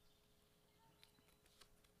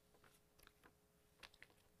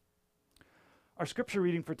Our scripture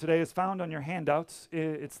reading for today is found on your handouts.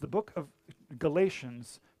 It's the book of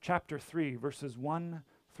Galatians, chapter 3, verses 1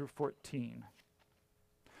 through 14.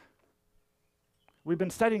 We've been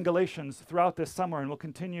studying Galatians throughout this summer, and we'll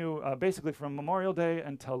continue basically from Memorial Day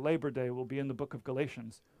until Labor Day. We'll be in the book of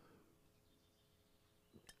Galatians.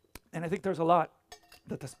 And I think there's a lot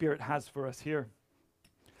that the Spirit has for us here.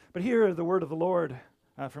 But here, the word of the Lord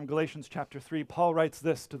from Galatians chapter 3, Paul writes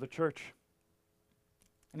this to the church.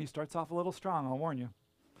 And he starts off a little strong, I'll warn you.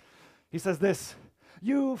 He says this,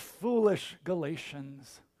 "You foolish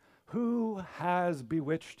Galatians, who has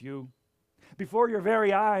bewitched you? Before your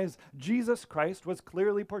very eyes, Jesus Christ was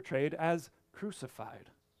clearly portrayed as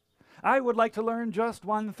crucified. I would like to learn just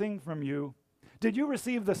one thing from you. Did you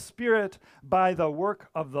receive the Spirit by the works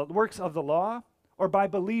of the law, or by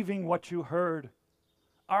believing what you heard?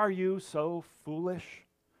 Are you so foolish?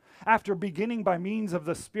 After beginning by means of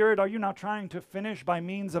the Spirit, are you now trying to finish by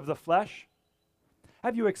means of the flesh?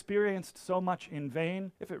 Have you experienced so much in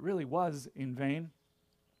vain, if it really was in vain?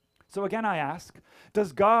 So again I ask,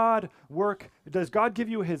 does God give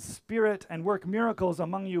you his Spirit and work miracles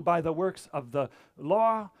among you by the works of the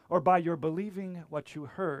law, or by your believing what you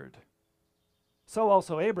heard? So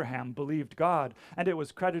also Abraham believed God, and it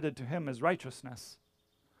was credited to him as righteousness.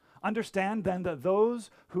 Understand then that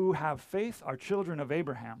those who have faith are children of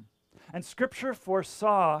Abraham. And Scripture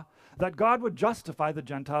foresaw that God would justify the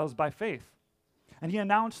Gentiles by faith. And he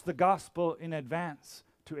announced the gospel in advance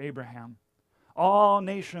to Abraham. All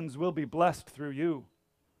nations will be blessed through you.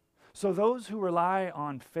 So those who rely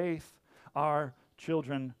on faith are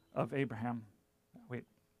children of Abraham." Wait,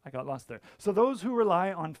 I got lost there. "So those who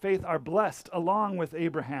rely on faith are blessed along with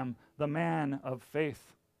Abraham, the man of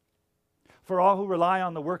faith. For all who rely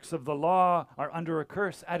on the works of the law are under a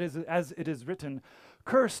curse, as it is written,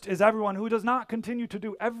 'Cursed is everyone who does not continue to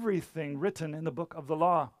do everything written in the book of the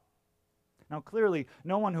law.' Now clearly,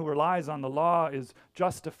 no one who relies on the law is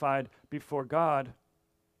justified before God,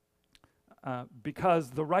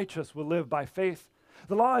 because the righteous will live by faith.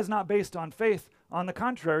 The law is not based on faith. On the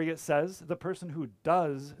contrary, it says, the person who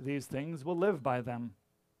does these things will live by them.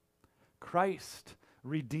 Christ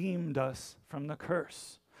redeemed us from the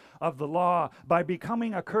curse of the law by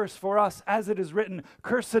becoming a curse for us, as it is written,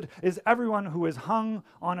 'Cursed is everyone who is hung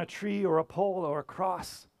on a tree or a pole or a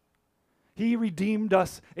cross.' He redeemed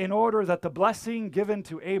us in order that the blessing given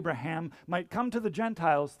to Abraham might come to the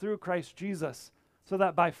Gentiles through Christ Jesus, so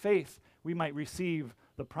that by faith we might receive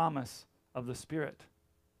the promise of the Spirit."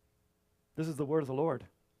 This is the word of the Lord.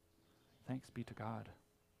 Thanks be to God.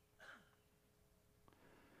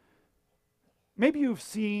 Maybe you've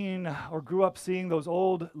seen or grew up seeing those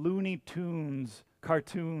old Looney Tunes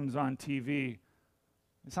cartoons on TV.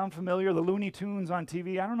 Sound familiar? The Looney Tunes on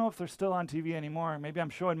TV. I don't know if they're still on TV anymore. Maybe I'm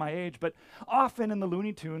showing my age, but often in the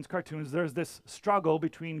Looney Tunes cartoons, there's this struggle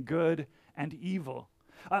between good and evil.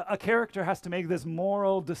 A character has to make this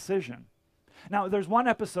moral decision. Now, there's one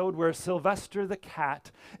episode where Sylvester the cat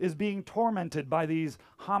is being tormented by these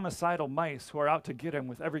homicidal mice who are out to get him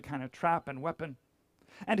with every kind of trap and weapon.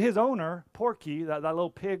 And his owner, Porky, that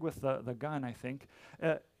little pig with the gun, I think,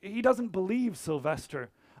 he doesn't believe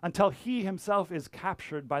Sylvester until he himself is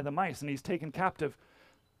captured by the mice and he's taken captive.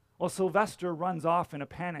 Well, Sylvester runs off in a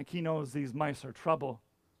panic. He knows these mice are trouble.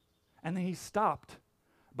 And then he's stopped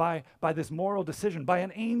by this moral decision, by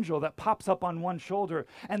an angel that pops up on one shoulder.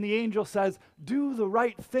 And the angel says, "Do the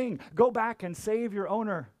right thing. Go back and save your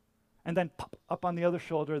owner." And then pop up on the other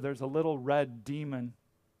shoulder, there's a little red demon.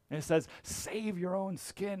 And it says, "Save your own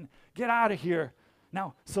skin. Get out of here."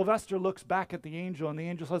 Now, Sylvester looks back at the angel, and the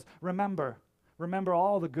angel says, Remember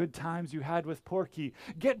all the good times you had with Porky.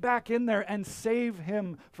 Get back in there and save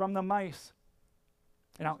him from the mice."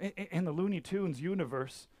 Now, in the Looney Tunes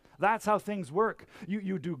universe, that's how things work.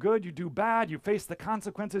 You do good, you do bad, you face the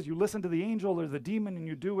consequences, you listen to the angel or the demon, and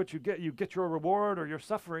you do what you get your reward or your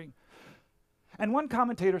suffering. And one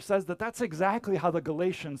commentator says that that's exactly how the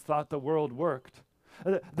Galatians thought the world worked.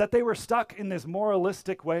 That they were stuck in this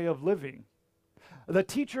moralistic way of living. The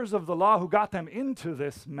teachers of the law who got them into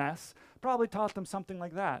this mess probably taught them something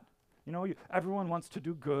like that. You know, everyone wants to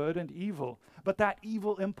do good and evil, but that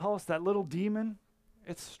evil impulse, that little demon,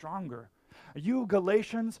 it's stronger. You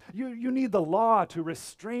Galatians, you need the law to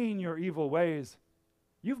restrain your evil ways.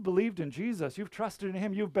 You've believed in Jesus, you've trusted in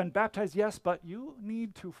him, you've been baptized, yes, but you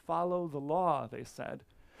need to follow the law, they said.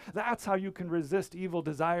 That's how you can resist evil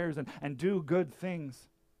desires and do good things.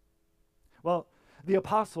 Well, the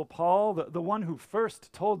Apostle Paul, the one who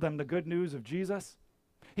first told them the good news of Jesus,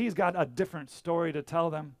 he's got a different story to tell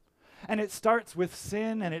them. And it starts with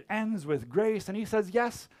sin and it ends with grace. And he says,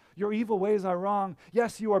 yes, Your evil ways are wrong.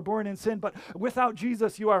 Yes, you are born in sin, but without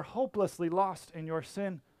Jesus, you are hopelessly lost in your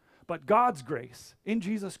sin. But God's grace in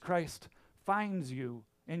Jesus Christ finds you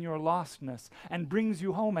in your lostness and brings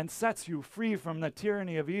you home and sets you free from the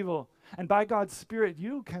tyranny of evil. And by God's Spirit,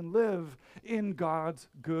 you can live in God's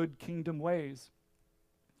good kingdom ways.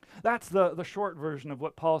 That's the short version of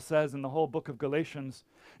what Paul says in the whole book of Galatians.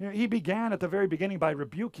 He began at the very beginning by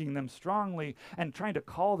rebuking them strongly and trying to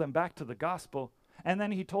call them back to the gospel. And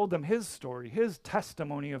then he told them his story, his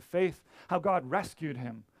testimony of faith, how God rescued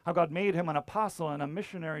him, how God made him an apostle and a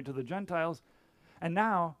missionary to the Gentiles. And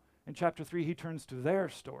now, in chapter 3, he turns to their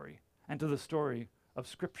story and to the story of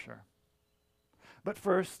Scripture. But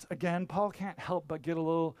first, again, Paul can't help but get a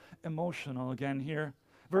little emotional again here.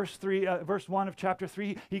 Verse 1 of chapter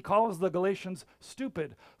 3, he calls the Galatians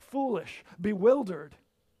stupid, foolish, bewildered.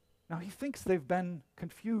 Now, he thinks they've been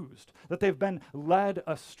confused, that they've been led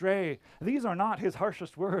astray. These are not his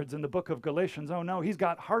harshest words in the book of Galatians. Oh, no, he's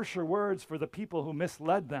got harsher words for the people who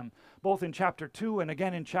misled them, both in chapter 2 and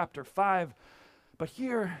again in chapter 5. But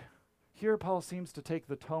here Paul seems to take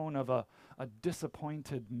the tone of a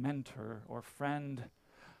disappointed mentor or friend.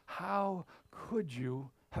 How could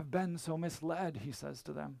you have been so misled, he says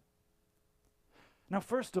to them. Now,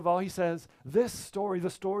 first of all, he says, this story, the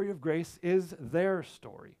story of grace, is their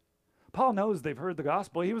story. Paul knows they've heard the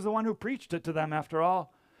gospel. He was the one who preached it to them, after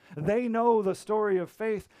all. They know the story of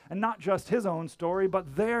faith, and not just his own story,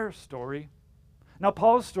 but their story. Now,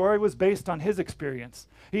 Paul's story was based on his experience.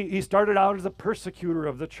 He started out as a persecutor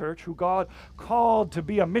of the church, who God called to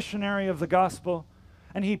be a missionary of the gospel.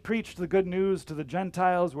 And he preached the good news to the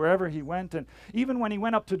Gentiles wherever he went. And even when he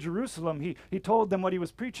went up to Jerusalem, he told them what he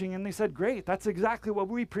was preaching, and they said, great, that's exactly what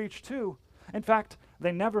we preach too. In fact,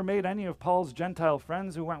 they never made any of Paul's Gentile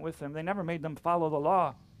friends who went with him, they never made them follow the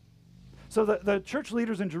law. So the church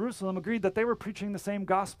leaders in Jerusalem agreed that they were preaching the same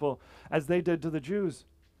gospel as they did to the Jews.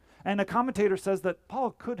 And a commentator says that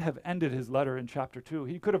Paul could have ended his letter in chapter 2.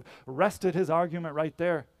 He could have rested his argument right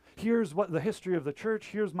there. Here's what the history of the church,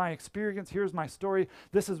 here's my experience, here's my story,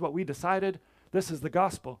 this is what we decided, this is the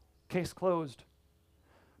gospel, case closed.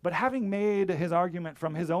 But having made his argument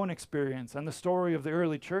from his own experience and the story of the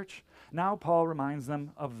early church, now Paul reminds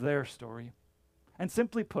them of their story. And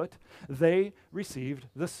simply put, they received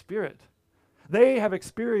the Spirit. They have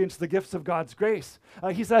experienced the gifts of God's grace.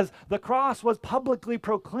 He says, the cross was publicly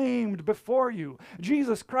proclaimed before you.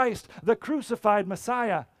 Jesus Christ, the crucified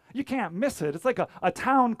Messiah. You can't miss it. It's like a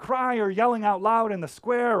town crier yelling out loud in the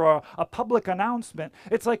square, or a public announcement.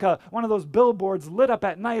 It's like one of those billboards lit up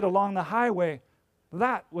at night along the highway.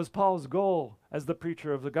 That was Paul's goal as the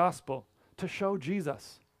preacher of the gospel, to show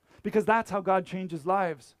Jesus. Because that's how God changes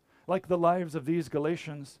lives, like the lives of these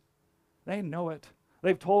Galatians. They know it.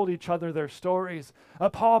 They've told each other their stories.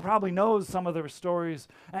 Paul probably knows some of their stories,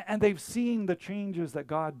 and they've seen the changes that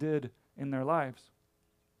God did in their lives.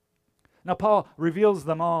 Now, Paul reveals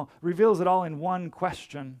it all in one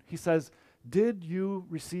question. He says, did you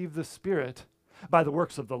receive the Spirit by the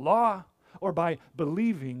works of the law or by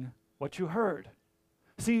believing what you heard?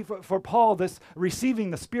 See, for Paul, this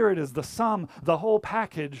receiving the Spirit is the sum, the whole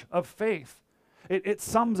package of faith. It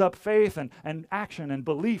sums up faith and action and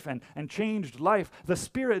belief and changed life. The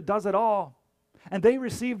Spirit does it all. And they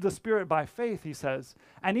received the Spirit by faith, he says.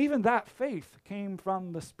 And even that faith came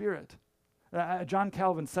from the Spirit. John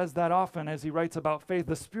Calvin says that often as he writes about faith.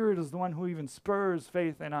 The Spirit is the one who even spurs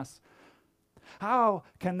faith in us. How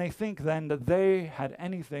can they think then that they had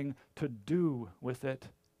anything to do with it?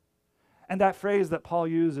 And that phrase that Paul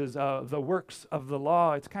uses, the works of the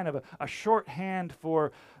law, it's kind of a shorthand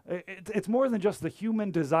for, it's more than just the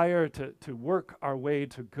human desire to work our way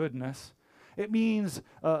to goodness. It means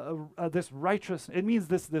this righteous, it means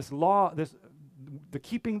this law, the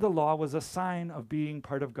keeping the law was a sign of being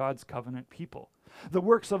part of God's covenant people. The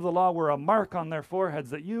works of the law were a mark on their foreheads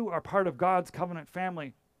that you are part of God's covenant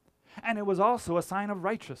family. And it was also a sign of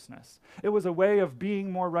righteousness. It was a way of being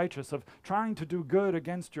more righteous, of trying to do good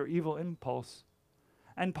against your evil impulse.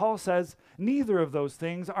 And Paul says, neither of those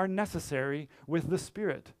things are necessary with the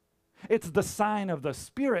Spirit. It's the sign of the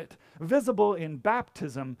Spirit, visible in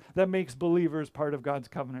baptism, that makes believers part of God's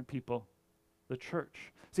covenant people, the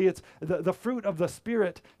church. See, it's the fruit of the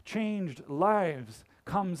Spirit, changed lives,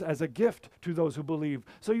 comes as a gift to those who believe.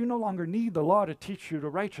 So you no longer need the law to teach you to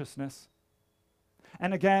righteousness.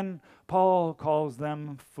 And again, Paul calls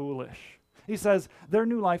them foolish. He says their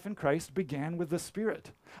new life in Christ began with the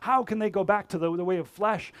Spirit. How can they go back to the way of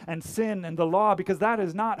flesh and sin and the law? Because that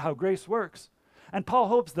is not how grace works. And Paul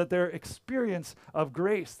hopes that their experience of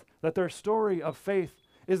grace, that their story of faith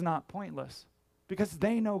is not pointless, because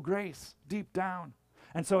they know grace deep down.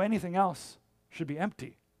 And so anything else should be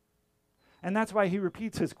empty. And that's why he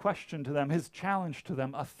repeats his question to them, his challenge to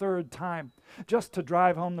them a third time, just to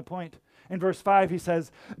drive home the point. In verse 5, he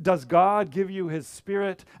says, "Does God give you his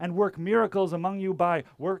Spirit and work miracles among you by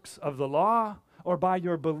works of the law or by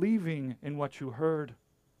your believing in what you heard?"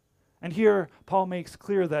 And here, Paul makes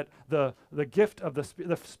clear that the gift of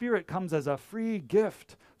the Spirit comes as a free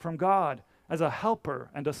gift from God, as a helper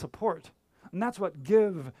and a support. And that's what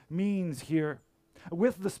give means here.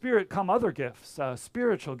 With the Spirit come other gifts,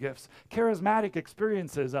 spiritual gifts, charismatic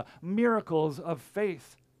experiences, miracles of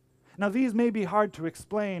faith. Now, these may be hard to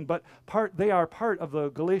explain, but they are part of the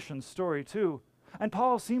Galatians story too. And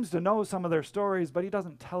Paul seems to know some of their stories, but he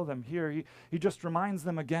doesn't tell them here. He just reminds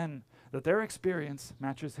them again that their experience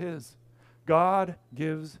matches his. God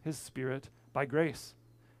gives his Spirit by grace,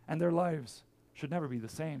 and their lives should never be the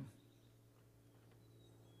same.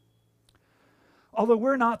 Although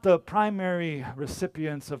we're not the primary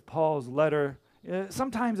recipients of Paul's letter,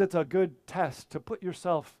 sometimes it's a good test to put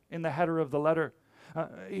yourself in the header of the letter.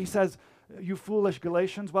 He says, "You foolish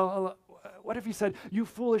Galatians." Well, what if he said, "You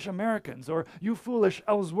foolish Americans," or "You foolish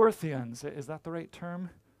Ellsworthians"? Is that the right term?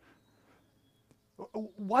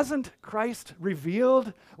 Wasn't Christ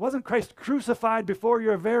revealed? Wasn't Christ crucified before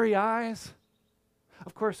your very eyes?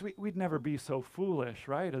 Of course, we'd never be so foolish,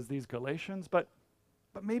 right, as these Galatians, but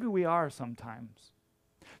maybe we are sometimes.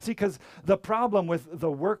 See, because the problem with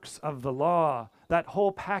the works of the law, that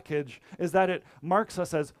whole package, is that it marks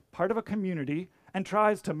us as part of a community and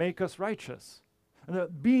tries to make us righteous.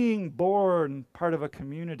 Being born part of a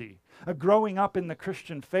community, growing up in the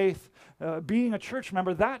Christian faith, being a church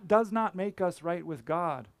member, that does not make us right with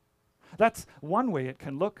God. That's one way it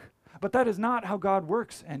can look, but that is not how God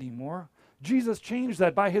works anymore. Jesus changed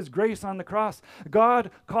that by his grace on the cross. God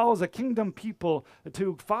calls a kingdom people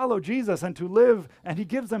to follow Jesus and to live, and he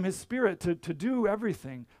gives them his Spirit to do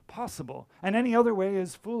everything possible. And any other way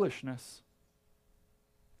is foolishness.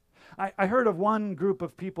 I heard of one group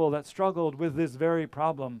of people that struggled with this very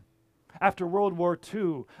problem. After World War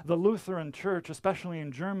II, the Lutheran Church, especially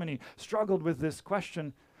in Germany, struggled with this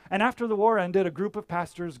question. And after the war ended, a group of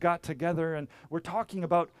pastors got together and were talking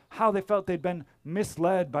about how they felt they'd been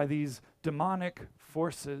misled by these demonic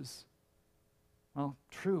forces. Well,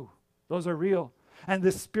 true. Those are real. And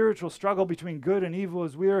this spiritual struggle between good and evil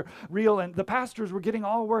is real. And the pastors were getting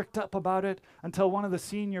all worked up about it until one of the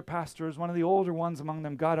senior pastors, one of the older ones among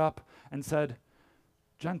them, got up and said,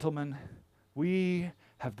 "Gentlemen, we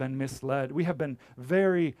have been misled. We have been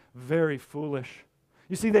very, very foolish."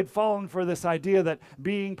 You see, they'd fallen for this idea that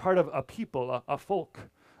being part of a people, a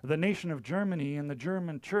folk, the nation of Germany and the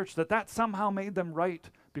German church, that somehow made them right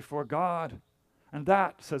before God. And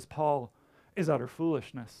that, says Paul, is utter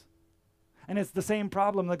foolishness. And it's the same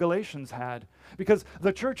problem the Galatians had, because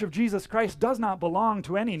the church of Jesus Christ does not belong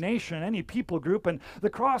to any nation, any people group, and the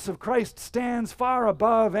cross of Christ stands far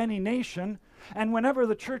above any nation. And whenever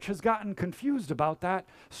the church has gotten confused about that,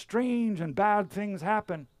 strange and bad things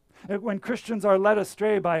happen. When Christians are led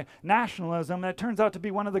astray by nationalism, it turns out to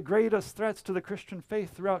be one of the greatest threats to the Christian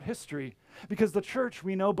faith throughout history, because the church,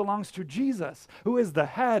 we know, belongs to Jesus, who is the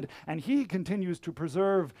head, and he continues to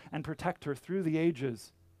preserve and protect her through the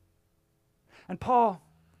ages. And Paul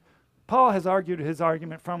has argued his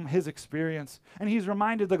argument from his experience, and he's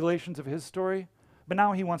reminded the Galatians of his story, but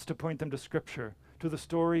now he wants to point them to Scripture, to the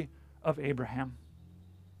story of Abraham.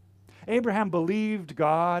 Abraham believed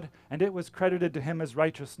God, and it was credited to him as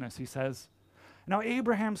righteousness, he says. Now,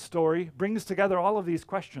 Abraham's story brings together all of these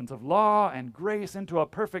questions of law and grace into a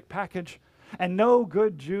perfect package, and no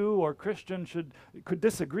good Jew or Christian could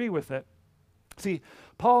disagree with it. See,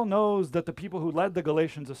 Paul knows that the people who led the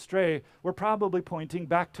Galatians astray were probably pointing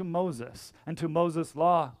back to Moses and to Moses'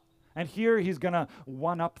 law. And here he's going to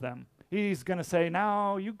one-up them. He's going to say,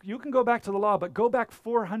 now, you can go back to the law, but go back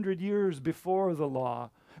 400 years before the law.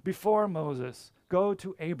 Before Moses, go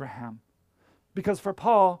to Abraham. Because for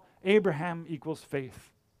Paul, Abraham equals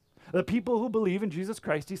faith. The people who believe in Jesus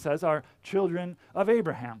Christ, he says, are children of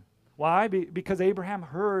Abraham. Why? Because Abraham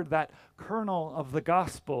heard that kernel of the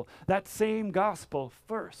gospel, that same gospel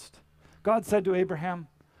first. God said to Abraham,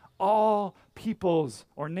 all peoples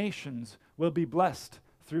or nations will be blessed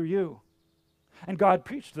through you. And God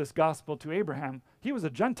preached this gospel to Abraham. He was a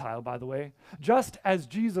Gentile, by the way, just as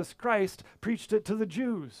Jesus Christ preached it to the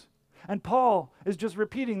Jews. And Paul is just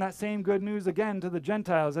repeating that same good news again to the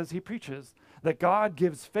Gentiles as he preaches, that God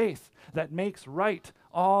gives faith that makes right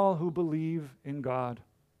all who believe in God.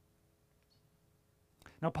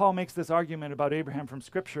 Now, Paul makes this argument about Abraham from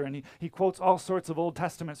Scripture, and he quotes all sorts of Old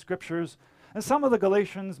Testament scriptures, And some of the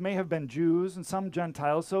Galatians may have been Jews and some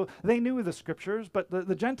Gentiles, so they knew the scriptures, but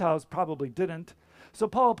the Gentiles probably didn't. So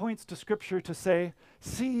Paul points to scripture to say,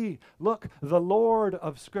 see, look, the Lord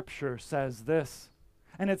of scripture says this.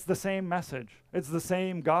 And it's the same message. It's the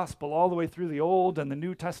same gospel all the way through the Old and the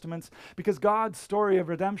New Testaments, because God's story of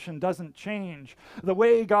redemption doesn't change. The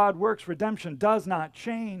way God works redemption does not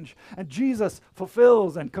change. And Jesus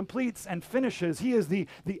fulfills and completes and finishes. He is the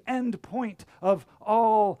end point of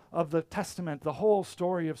all of the Testament, the whole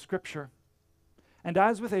story of Scripture. And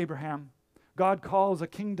as with Abraham, God calls a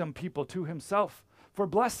kingdom people to himself for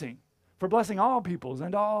blessing all peoples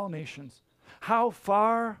and all nations. How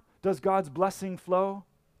far does God's blessing flow?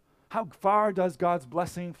 How far does God's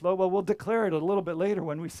blessing flow? Well, we'll declare it a little bit later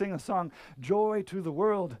when we sing a song, Joy to the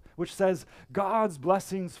World, which says, God's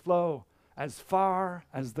blessings flow as far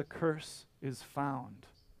as the curse is found.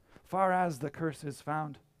 Far as the curse is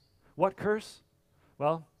found. What curse?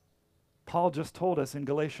 Well, Paul just told us in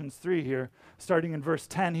Galatians 3 here, starting in verse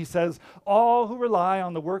 10, he says, all who rely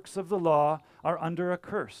on the works of the law are under a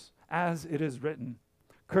curse, as it is written.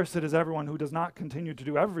 Cursed is everyone who does not continue to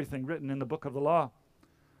do everything written in the book of the law.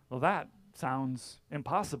 Well, that sounds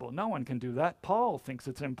impossible. No one can do that. Paul thinks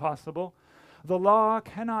it's impossible. The law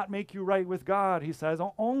cannot make you right with God, he says.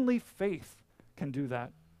 Only faith can do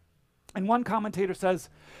that. And one commentator says,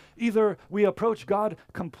 either we approach God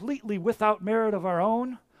completely without merit of our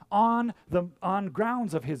own, on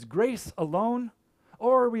grounds of his grace alone,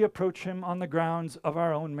 or we approach him on the grounds of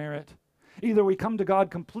our own merit. Either we come to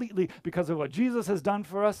God completely because of what Jesus has done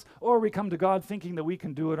for us, or we come to God thinking that we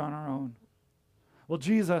can do it on our own. Well,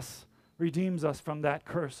 Jesus redeems us from that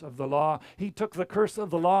curse of the law. He took the curse of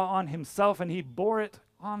the law on himself and he bore it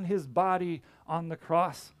on his body on the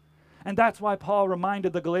cross. And that's why Paul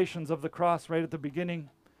reminded the Galatians of the cross right at the beginning,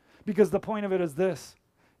 because the point of it is this: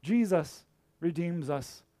 Jesus redeems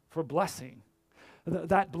us for blessing.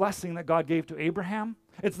 That blessing that God gave to Abraham,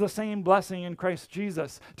 it's the same blessing in Christ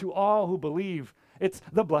Jesus to all who believe. It's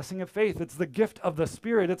the blessing of faith. It's the gift of the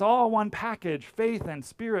Spirit. It's all one package, faith and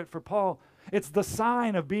Spirit for Paul. It's the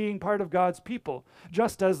sign of being part of God's people.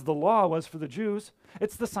 Just as the law was for the Jews,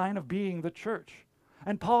 it's the sign of being the church.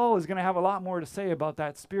 And Paul is going to have a lot more to say about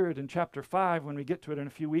that Spirit in chapter 5 when we get to it in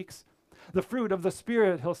a few weeks. The fruit of the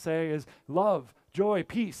Spirit, he'll say, is love, joy,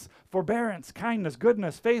 peace, forbearance, kindness,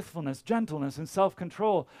 goodness, faithfulness, gentleness, and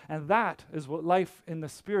self-control. And that is what life in the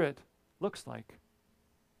Spirit looks like.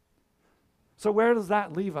 So where does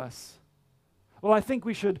that leave us? Well, I think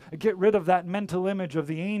we should get rid of that mental image of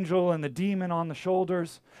the angel and the demon on the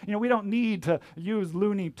shoulders. You know, we don't need to use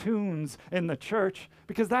Looney Tunes in the church,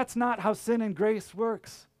 because that's not how sin and grace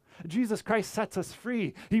works. Jesus Christ sets us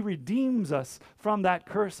free. He redeems us from that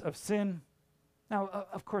curse of sin. Now,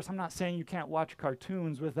 of course, I'm not saying you can't watch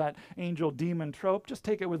cartoons with that angel-demon trope. Just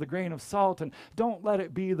take it with a grain of salt and don't let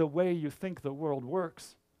it be the way you think the world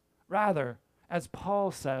works. Rather, as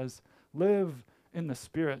Paul says, live in the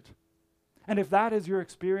Spirit. And if that is your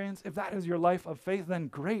experience, if that is your life of faith, then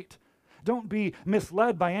great. Don't be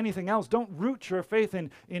misled by anything else. Don't root your faith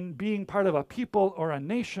in being part of a people or a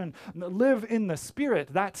nation. Live in the Spirit,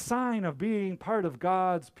 that sign of being part of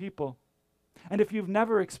God's people. And if you've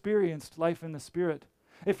never experienced life in the Spirit,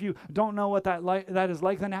 if you don't know what that is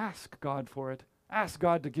like, then ask God for it. Ask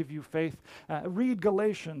God to give you faith. Read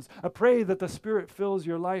Galatians. Pray that the Spirit fills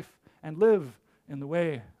your life, and live in the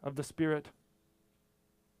way of the Spirit.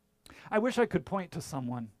 I wish I could point to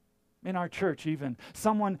someone in our church even,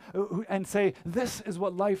 someone and say, this is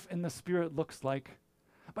what life in the Spirit looks like.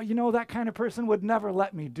 But you know, that kind of person would never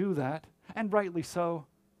let me do that, and rightly so.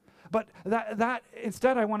 But that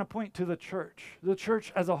instead I want to point to the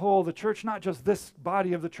church as a whole, the church, not just this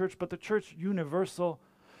body of the church, but the church universal.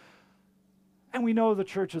 And we know the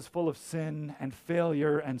church is full of sin and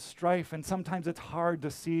failure and strife, and sometimes it's hard to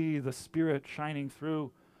see the Spirit shining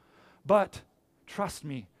through. But trust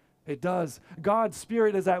me, it does. God's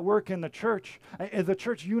Spirit is at work in the church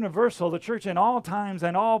universal, the church in all times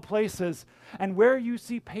and all places. And where you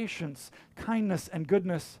see patience, kindness, and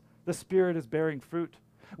goodness, the Spirit is bearing fruit.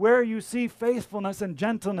 Where you see faithfulness and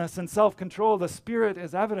gentleness and self-control, the Spirit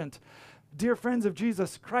is evident. Dear friends of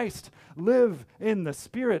Jesus Christ, live in the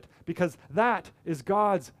Spirit, because that is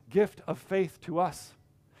God's gift of faith to us.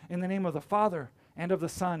 In the name of the Father, and of the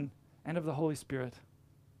Son, and of the Holy Spirit.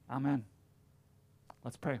 Amen.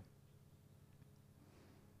 Let's pray.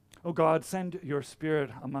 Oh God, send your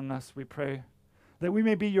Spirit among us, we pray, that we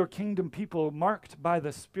may be your kingdom people, marked by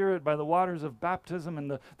the Spirit, by the waters of baptism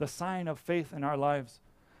and the sign of faith in our lives,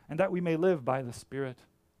 and that we may live by the Spirit.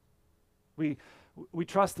 We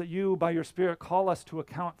trust that you, by your Spirit, call us to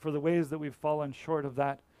account for the ways that we've fallen short of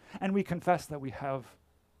that, and we confess that we have.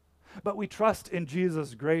 But we trust in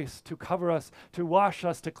Jesus' grace to cover us, to wash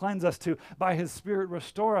us, to cleanse us, to, by his Spirit,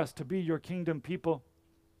 restore us to be your kingdom people.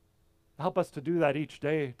 Help us to do that each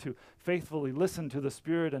day, to faithfully listen to the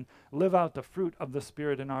Spirit and live out the fruit of the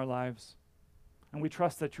Spirit in our lives. And we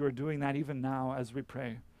trust that you are doing that even now as we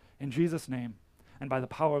pray. In Jesus' name and by the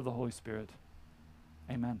power of the Holy Spirit.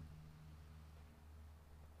 Amen.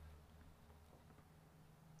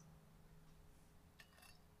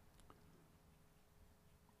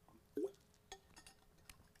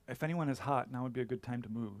 If anyone is hot, now would be a good time to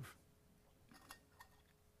move.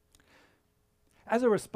 As a response,